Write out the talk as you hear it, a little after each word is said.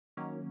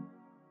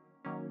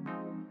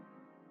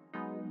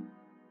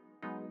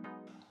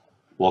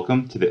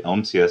Welcome to the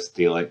LMCS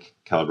Daylight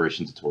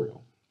Calibration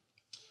tutorial.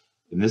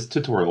 In this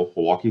tutorial,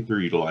 we'll walk you through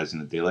utilizing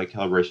the Daylight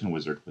Calibration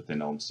wizard within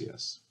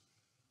LMCS.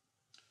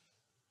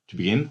 To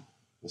begin,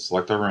 we'll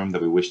select our room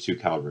that we wish to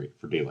calibrate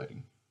for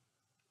daylighting,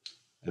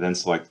 and then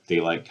select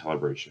Daylight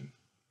Calibration.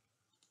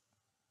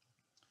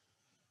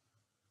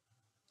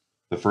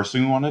 The first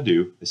thing we want to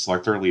do is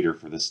select our leader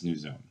for this new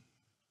zone.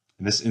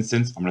 In this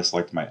instance, I'm going to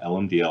select my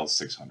LMDL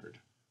 600.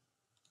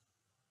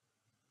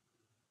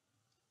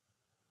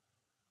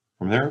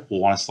 From there, we'll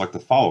want to select the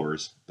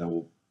followers that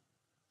will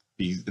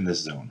be in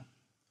this zone.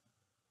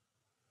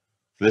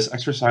 For this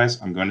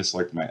exercise, I'm going to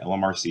select my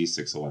LMRC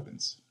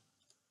 611s.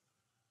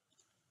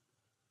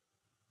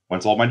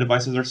 Once all my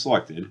devices are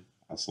selected,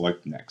 I'll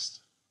select Next.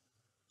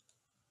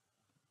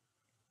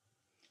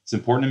 It's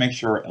important to make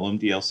sure our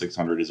LMDL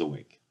 600 is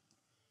awake.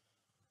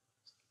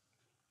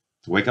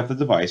 To wake up the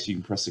device, you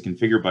can press the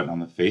Configure button on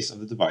the face of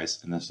the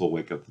device, and this will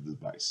wake up the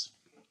device.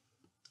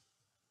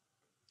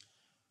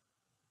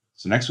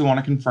 So next we want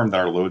to confirm that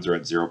our loads are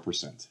at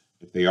 0%.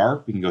 If they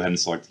are, we can go ahead and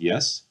select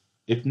Yes.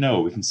 If no,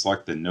 we can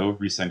select the No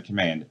Resend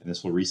command, and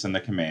this will resend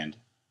the command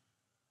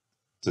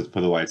to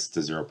put the lights to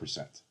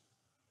 0%.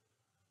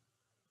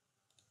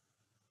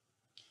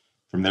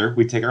 From there,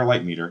 we take our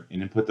light meter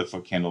and input the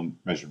foot candle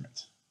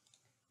measurement.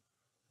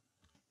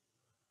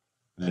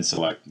 And then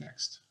select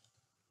Next.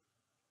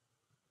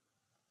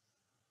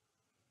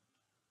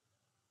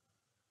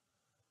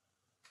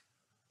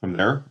 From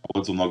there, our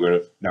loads will now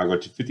go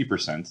to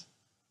 50%.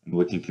 And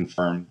we can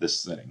confirm this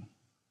setting.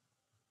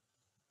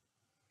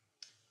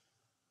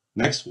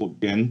 Next, we'll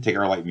again take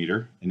our light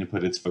meter and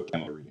input its foot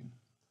candle reading.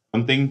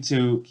 One thing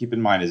to keep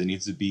in mind is it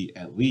needs to be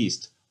at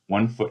least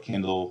 1 foot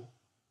candle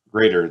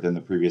greater than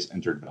the previous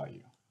entered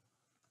value.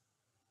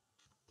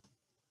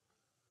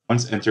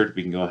 Once entered,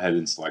 we can go ahead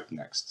and select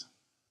Next.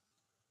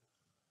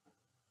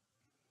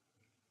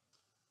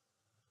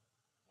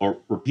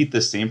 We'll repeat the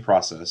same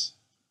process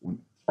for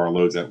our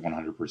loads at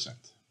 100%.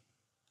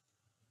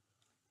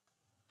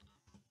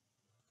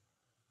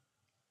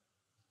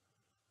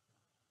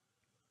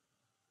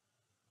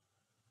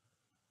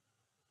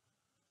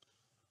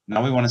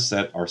 Now we want to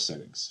set our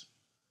settings.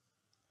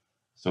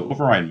 So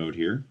override mode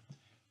here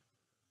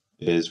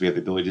is we have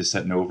the ability to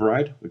set no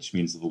override, which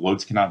means the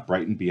loads cannot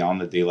brighten beyond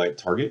the daylight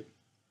target.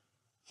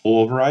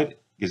 Full override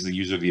gives the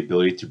user the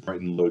ability to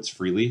brighten loads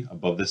freely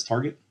above this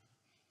target.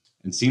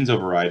 And scenes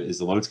override is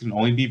the loads can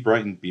only be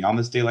brightened beyond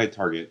this daylight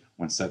target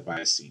when set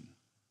by a scene.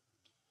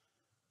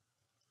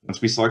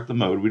 Once we select the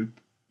mode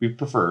we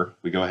prefer,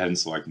 we go ahead and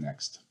select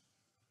Next.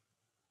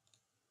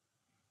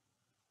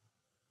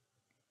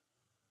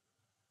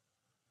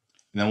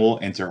 And then we'll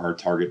enter our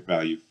target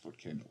value foot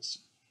candles.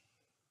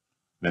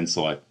 Then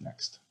select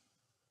Next.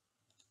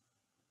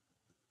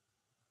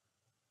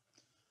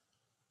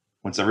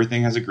 Once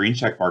everything has a green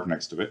check mark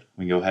next to it,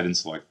 we can go ahead and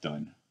select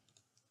Done.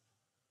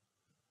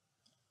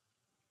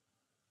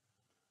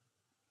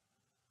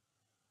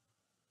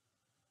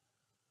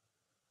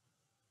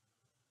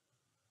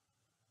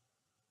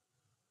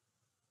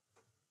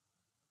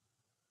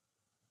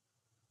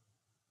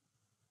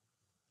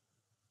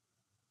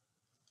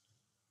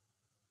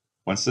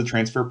 Once the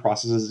transfer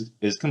process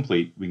is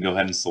complete, we can go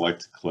ahead and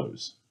select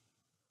Close.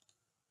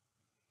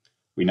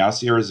 We now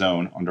see our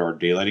zone under our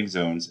daylighting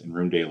zones and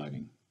room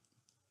daylighting.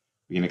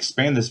 We can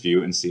expand this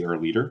view and see our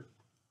leader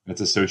and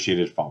its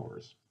associated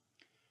followers.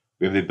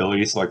 We have the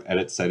ability to select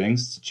Edit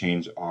Settings to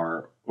change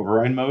our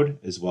override mode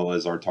as well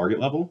as our target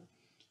level.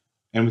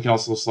 And we can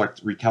also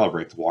select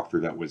Recalibrate to walk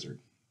through that wizard.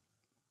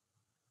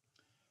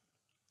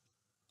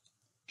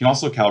 You can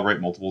also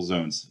calibrate multiple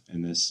zones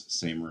in this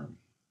same room.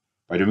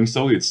 By doing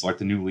so, we would select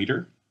a new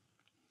leader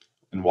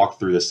and walk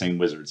through the same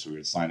wizard. So we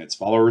would assign its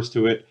followers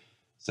to it,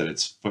 set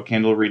its foot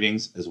candle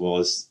readings, as well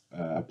as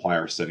apply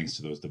our settings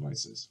to those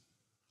devices.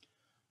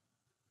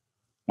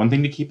 One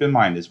thing to keep in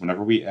mind is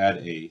whenever we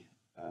add a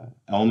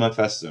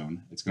LMFS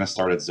zone, it's going to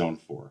start at zone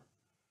 4.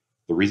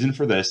 The reason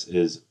for this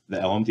is the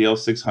LMDL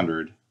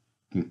 600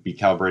 can be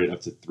calibrated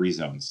up to 3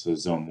 zones. So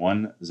zone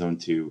 1, zone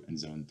 2, and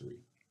zone 3.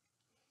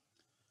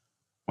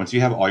 Once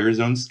you have all your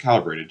zones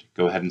calibrated,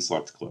 go ahead and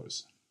select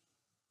Close.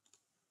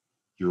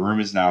 Your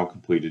room is now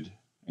completed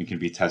and can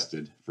be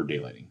tested for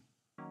daylighting.